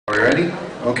Ready?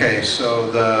 Okay, so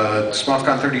the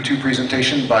SMOFCon 32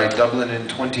 presentation by Dublin in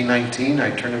 2019. I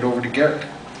turn it over to Garrett.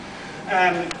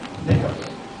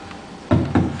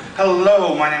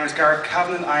 Hello, my name is Garrett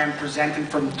Kavanagh. I am presenting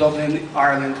from Dublin,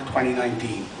 Ireland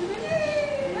 2019.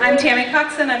 I'm Tammy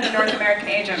Coxon. I'm the North American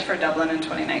agent for Dublin in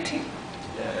 2019.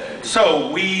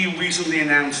 So, we recently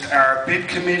announced our bid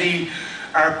committee.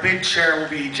 Our bid chair will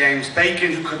be James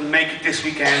Bacon, who couldn't make it this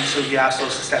weekend, so he asked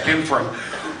us to step in for him.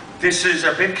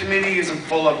 Our bid committee is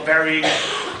full of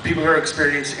people who are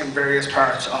experienced in various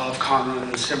parts of conrunners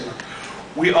and similar.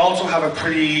 We also have a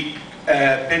pretty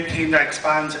bid team that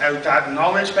expands out that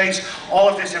knowledge base. All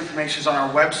of this information is on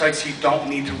our website, so you don't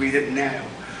need to read it now.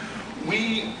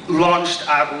 We launched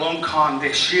at Worldcon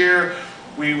this year.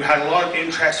 We had a lot of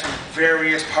interest from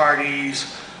various parties.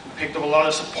 We picked up a lot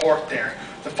of support there.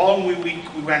 The following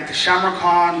week, we went to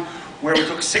SMOFCon, where we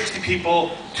took 60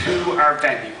 people to our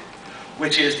venue,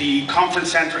 which is the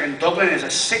conference centre in Dublin. It's a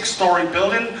 6-story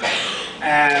building,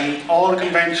 and all the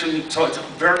convention, so it's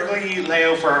vertically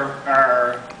layout for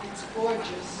our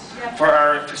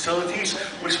facilities,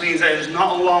 which means that there's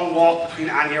not a long walk between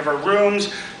any of our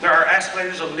rooms. There are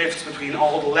escalators or lifts between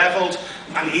all the levels,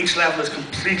 and each level is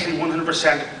completely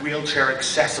 100% wheelchair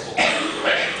accessible.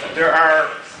 There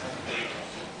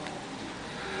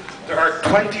are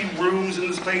 20 rooms in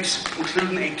this place,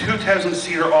 including a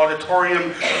 2,000-seater auditorium,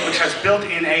 which has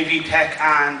built-in AV tech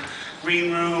and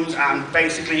green rooms, and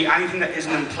basically anything that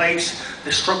isn't in place,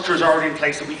 the structure is already in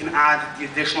place that we can add the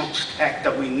additional tech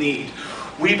that we need.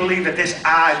 We believe that this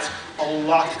adds a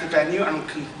lot to the venue, and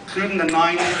including the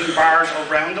 9 bars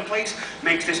around the place,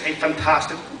 makes this a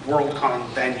fantastic Worldcon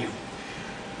venue.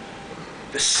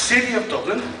 The city of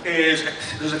Dublin there's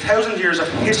 1,000 years of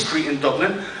history in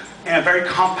Dublin, in a very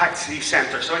compact city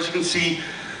centre. So as you can see,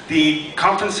 the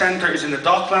conference centre is in the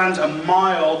Docklands, a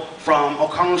mile from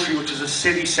O'Connell Street, which is a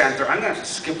city centre. I'm going to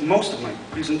skip most of my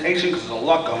presentation because there's a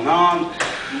lot going on.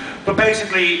 But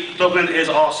basically, Dublin is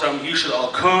awesome. You should all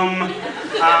come. And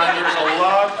there's a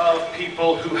lot of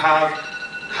people who have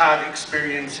had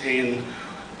experience in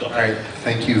Dublin. All right,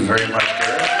 thank you very much,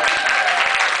 Garrett.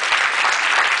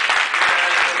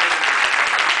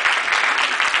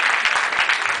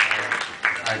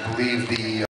 I believe the